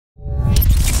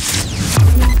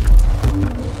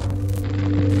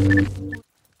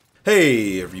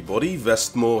Hey everybody,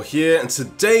 Vestmore here, and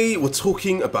today we're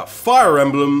talking about Fire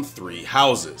Emblem Three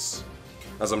Houses.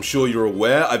 As I'm sure you're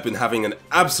aware, I've been having an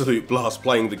absolute blast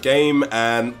playing the game,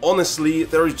 and honestly,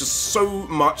 there is just so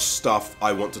much stuff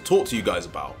I want to talk to you guys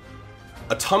about.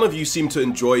 A ton of you seem to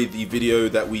enjoy the video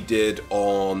that we did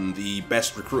on the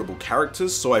best recruitable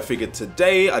characters, so I figured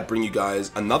today I'd bring you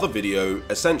guys another video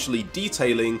essentially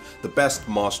detailing the best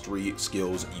mastery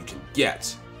skills you can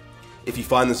get. If you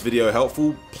find this video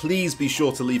helpful, please be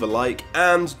sure to leave a like,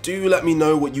 and do let me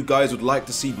know what you guys would like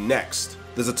to see next.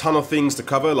 There's a ton of things to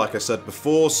cover, like I said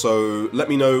before, so let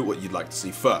me know what you'd like to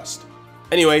see first.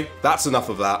 Anyway, that's enough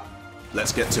of that.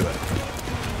 Let's get to it.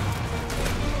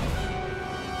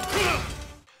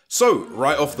 So,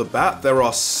 right off the bat, there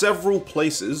are several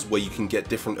places where you can get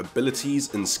different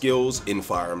abilities and skills in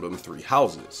Fire Emblem Three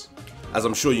Houses. As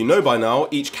I'm sure you know by now,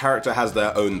 each character has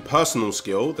their own personal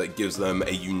skill that gives them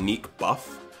a unique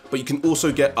buff, but you can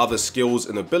also get other skills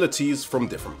and abilities from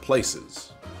different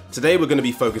places. Today we're going to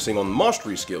be focusing on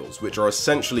Mastery skills, which are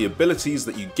essentially abilities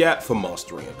that you get for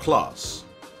mastering a class.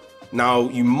 Now,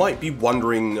 you might be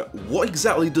wondering, what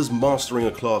exactly does mastering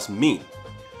a class mean?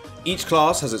 Each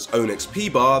class has its own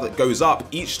XP bar that goes up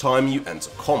each time you enter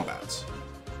combat.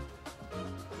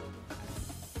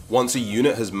 Once a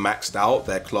unit has maxed out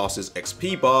their class's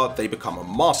XP bar, they become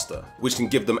a master, which can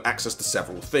give them access to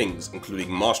several things, including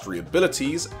mastery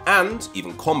abilities and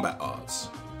even combat arts.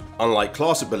 Unlike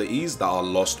class abilities that are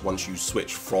lost once you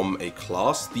switch from a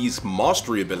class, these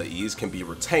mastery abilities can be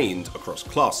retained across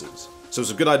classes. So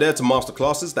it's a good idea to master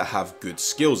classes that have good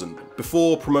skills in them,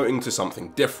 before promoting to something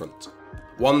different.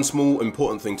 One small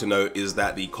important thing to note is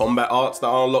that the combat arts that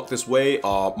are unlocked this way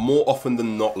are more often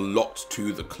than not locked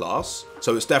to the class,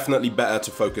 so it's definitely better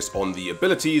to focus on the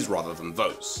abilities rather than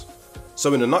those.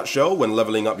 So in a nutshell, when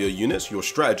leveling up your units, your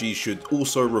strategy should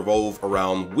also revolve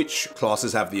around which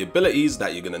classes have the abilities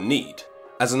that you're going to need.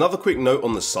 As another quick note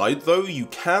on the side though, you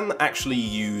can actually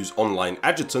use online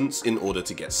adjutants in order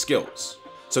to get skills.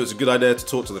 So it's a good idea to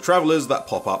talk to the travelers that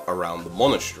pop up around the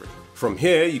monastery. From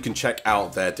here, you can check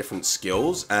out their different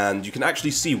skills, and you can actually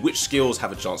see which skills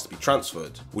have a chance to be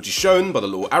transferred, which is shown by the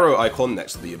little arrow icon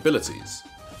next to the abilities.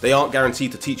 They aren't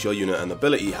guaranteed to teach your unit an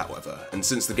ability, however, and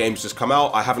since the game's just come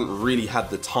out, I haven't really had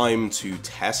the time to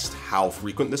test how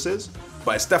frequent this is,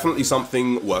 but it's definitely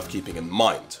something worth keeping in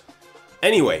mind.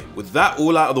 Anyway, with that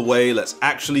all out of the way, let's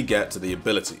actually get to the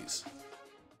abilities.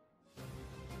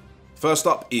 First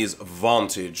up is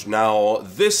Vantage. Now,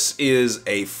 this is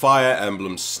a Fire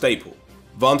Emblem staple.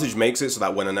 Vantage makes it so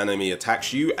that when an enemy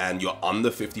attacks you and you're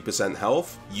under 50%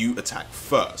 health, you attack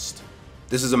first.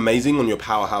 This is amazing on your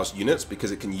powerhouse units because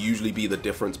it can usually be the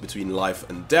difference between life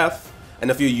and death,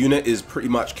 and if your unit is pretty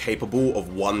much capable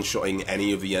of one-shotting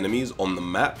any of the enemies on the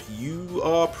map, you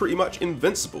are pretty much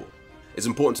invincible. It's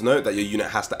important to note that your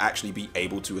unit has to actually be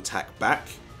able to attack back,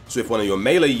 so if one of your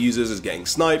melee users is getting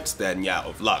sniped, then you're out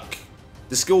of luck.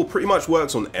 The skill pretty much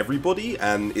works on everybody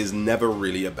and is never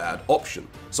really a bad option,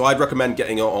 so I'd recommend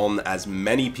getting it on as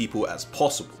many people as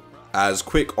possible. As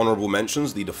quick honourable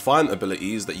mentions, the Defiant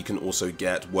abilities that you can also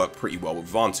get work pretty well with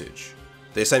Vantage.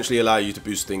 They essentially allow you to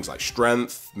boost things like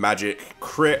strength, magic,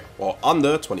 crit, while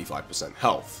under 25%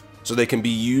 health, so they can be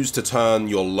used to turn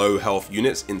your low health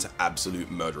units into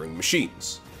absolute murdering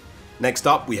machines. Next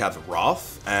up we have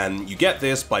Wrath, and you get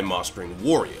this by mastering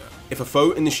Warrior. If a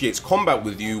foe initiates combat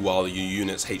with you while your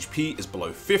unit's HP is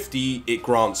below 50, it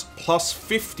grants plus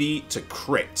 50 to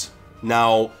crit.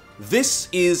 Now, this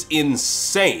is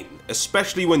insane,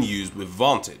 especially when used with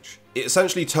Vantage. It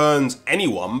essentially turns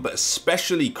anyone, but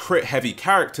especially crit-heavy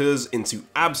characters, into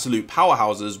absolute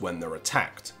powerhouses when they're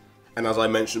attacked. And as I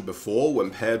mentioned before, when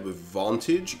paired with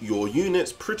Vantage, your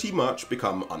units pretty much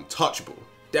become untouchable.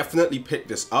 Definitely pick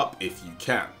this up if you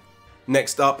can.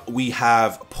 Next up, we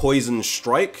have Poison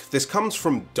Strike. This comes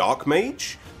from Dark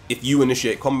Mage. If you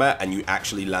initiate combat and you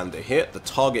actually land a hit, the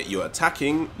target you're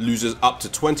attacking loses up to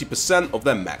 20% of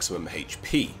their maximum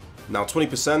HP. Now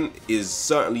 20% is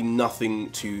certainly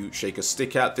nothing to shake a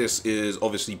stick at. This is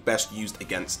obviously best used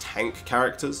against tank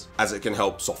characters, as it can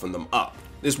help soften them up.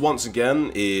 This once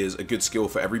again is a good skill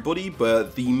for everybody,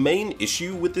 but the main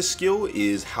issue with this skill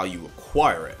is how you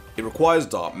acquire it. It requires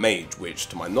Dark Mage, which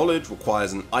to my knowledge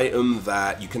requires an item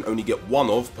that you can only get one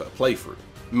of per playthrough.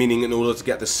 Meaning in order to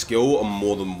get this skill on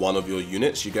more than one of your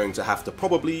units, you're going to have to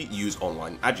probably use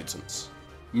online adjutants.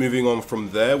 Moving on from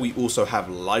there, we also have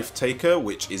Life Taker,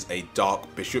 which is a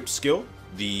Dark Bishop skill.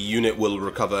 The unit will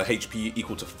recover HP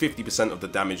equal to 50% of the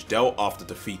damage dealt after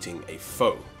defeating a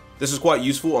foe. This is quite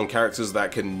useful on characters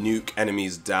that can nuke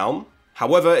enemies down.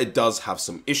 However, it does have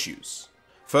some issues.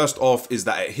 First off is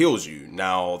that it heals you.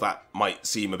 Now that might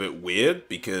seem a bit weird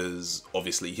because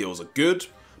obviously heals are good,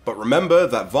 but remember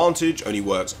that Vantage only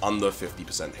works under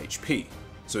 50% HP.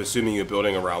 So assuming you're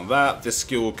building around that, this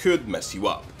skill could mess you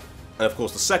up. And of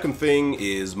course the second thing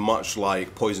is, much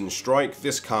like Poison Strike,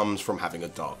 this comes from having a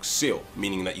Dark Seal,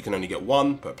 meaning that you can only get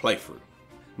one per playthrough.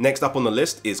 Next up on the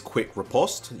list is Quick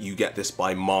Riposte. You get this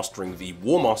by mastering the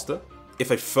War Master. If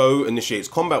a foe initiates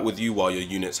combat with you while your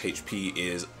unit's HP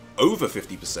is over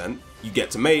 50%, you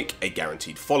get to make a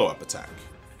guaranteed follow-up attack.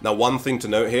 Now one thing to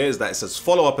note here is that it says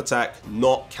follow-up attack,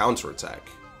 not counter-attack.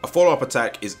 A follow-up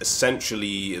attack is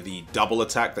essentially the double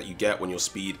attack that you get when your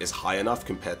speed is high enough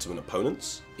compared to an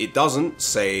opponent's. It doesn't,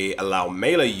 say, allow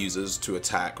melee users to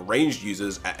attack ranged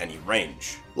users at any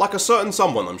range, like a certain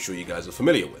someone I'm sure you guys are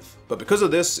familiar with. But because of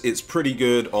this, it's pretty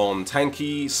good on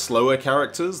tanky, slower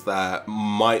characters that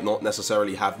might not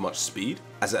necessarily have much speed,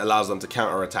 as it allows them to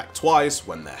counter-attack twice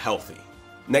when they're healthy.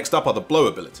 Next up are the blow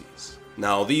abilities.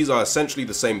 Now these are essentially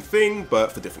the same thing,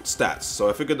 but for different stats, so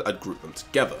I figured I'd group them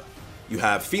together. You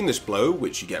have Fiendish Blow,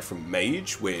 which you get from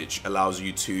Mage, which allows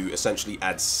you to essentially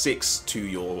add 6 to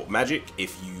your magic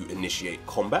if you initiate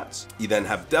combat. You then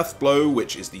have Death Blow,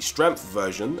 which is the strength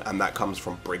version, and that comes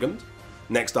from Brigand.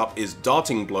 Next up is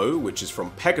Darting Blow, which is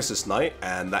from Pegasus Knight,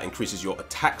 and that increases your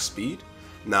attack speed.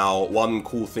 Now, one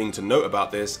cool thing to note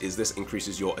about this is this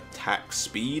increases your attack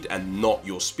speed and not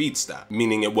your speed stat,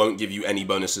 meaning it won't give you any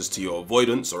bonuses to your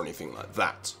avoidance or anything like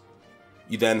that.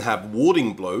 You then have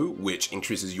Warding Blow, which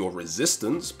increases your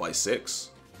resistance by 6.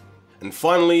 And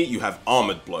finally, you have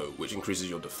Armored Blow, which increases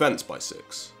your defense by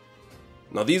 6.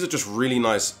 Now these are just really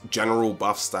nice general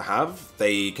buffs to have.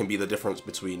 They can be the difference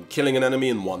between killing an enemy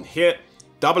in one hit,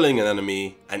 doubling an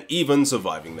enemy, and even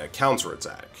surviving their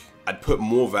counterattack. I'd put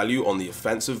more value on the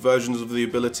offensive versions of the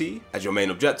ability, as your main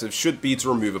objective should be to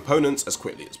remove opponents as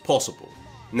quickly as possible.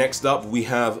 Next up we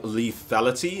have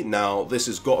Lethality. Now this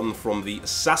is gotten from the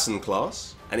Assassin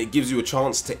class, and it gives you a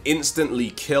chance to instantly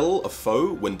kill a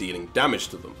foe when dealing damage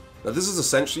to them. Now this is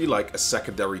essentially like a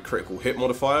secondary critical hit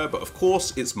modifier, but of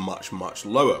course it's much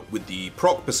lower, with the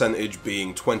proc percentage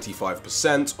being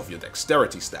 25% of your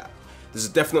dexterity stat. This is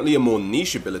definitely a more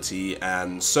niche ability,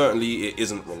 and certainly it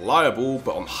isn't reliable,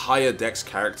 but on higher dex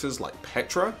characters like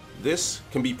Petra, this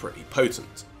can be pretty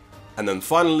potent. And then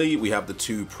finally, we have the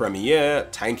two premier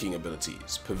tanking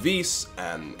abilities, Pervice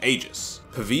and Aegis.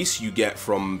 Pervice you get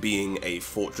from being a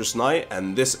Fortress Knight,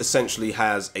 and this essentially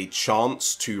has a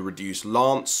chance to reduce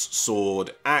lance,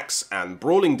 sword, axe, and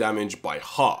brawling damage by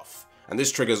half, and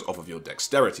this triggers off of your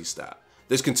dexterity stat.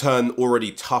 This can turn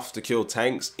already tough to kill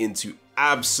tanks into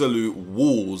absolute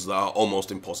walls that are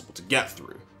almost impossible to get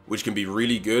through, which can be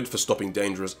really good for stopping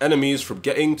dangerous enemies from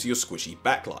getting to your squishy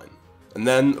backline. And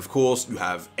then, of course, you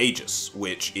have Aegis,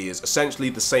 which is essentially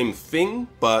the same thing,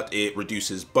 but it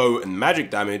reduces bow and magic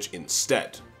damage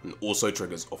instead, and also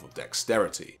triggers off of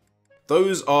dexterity.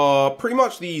 Those are pretty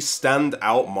much the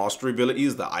standout mastery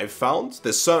abilities that I've found.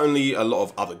 There's certainly a lot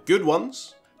of other good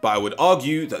ones, but I would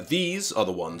argue that these are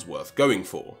the ones worth going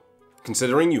for.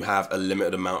 Considering you have a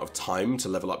limited amount of time to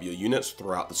level up your units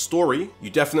throughout the story, you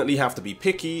definitely have to be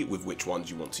picky with which ones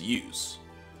you want to use.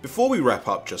 Before we wrap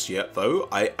up just yet though,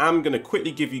 I am going to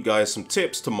quickly give you guys some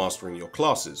tips to mastering your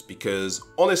classes, because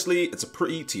honestly it's a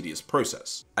pretty tedious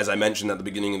process. As I mentioned at the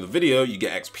beginning of the video, you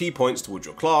get XP points towards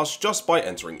your class just by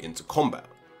entering into combat.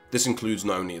 This includes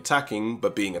not only attacking,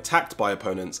 but being attacked by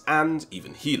opponents and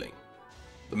even healing.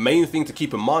 The main thing to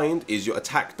keep in mind is your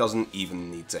attack doesn't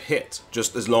even need to hit.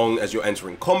 Just as long as you're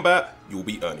entering combat, you'll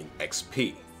be earning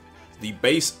XP. The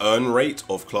base earn rate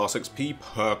of class XP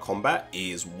per combat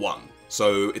is 1.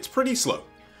 So it's pretty slow.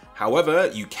 However,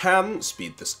 you can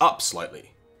speed this up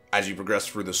slightly. As you progress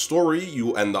through the story, you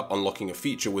will end up unlocking a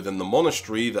feature within the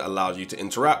monastery that allows you to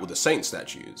interact with the saint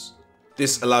statues.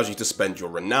 This allows you to spend your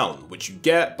renown, which you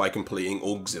get by completing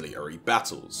auxiliary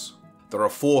battles. There are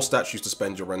 4 statues to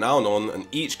spend your renown on, and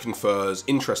each confers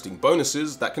interesting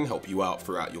bonuses that can help you out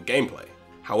throughout your gameplay.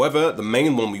 However, the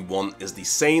main one we want is the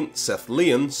Saint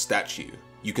Sethleon statue.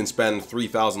 You can spend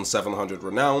 3,700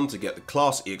 renown to get the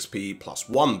class EXP plus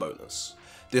 1 bonus.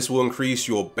 This will increase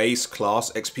your base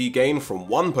class XP gain from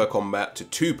 1 per combat to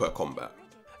 2 per combat,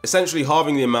 essentially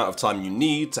halving the amount of time you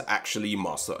need to actually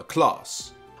master a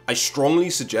class. I strongly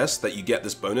suggest that you get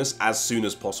this bonus as soon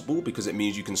as possible, because it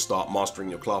means you can start mastering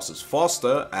your classes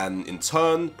faster and in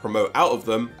turn promote out of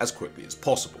them as quickly as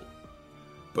possible.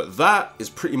 But that is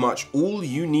pretty much all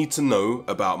you need to know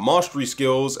about mastery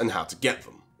skills and how to get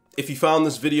them. If you found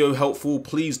this video helpful,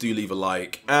 please do leave a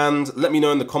like, and let me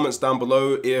know in the comments down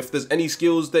below if there's any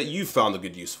skills that you've found a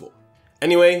good use for.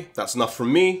 Anyway, that's enough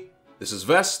from me. This is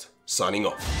Vest, signing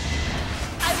off.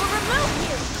 I will remove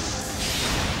you!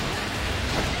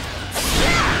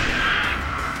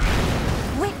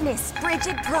 Miss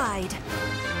Frigid Pride.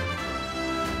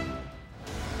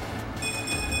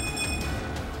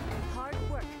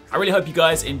 I really hope you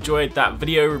guys enjoyed that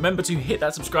video. Remember to hit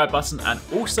that subscribe button and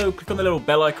also click on the little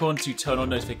bell icon to turn on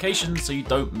notifications so you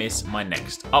don't miss my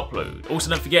next upload. Also,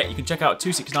 don't forget, you can check out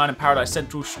 269 and Paradise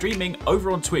Central streaming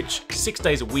over on Twitch 6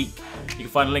 days a week. You can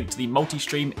find a link to the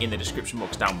multi-stream in the description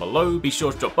box down below. Be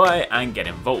sure to drop by and get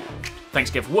involved. Thanks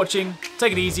again for watching.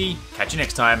 Take it easy. Catch you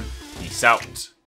next time. Peace out.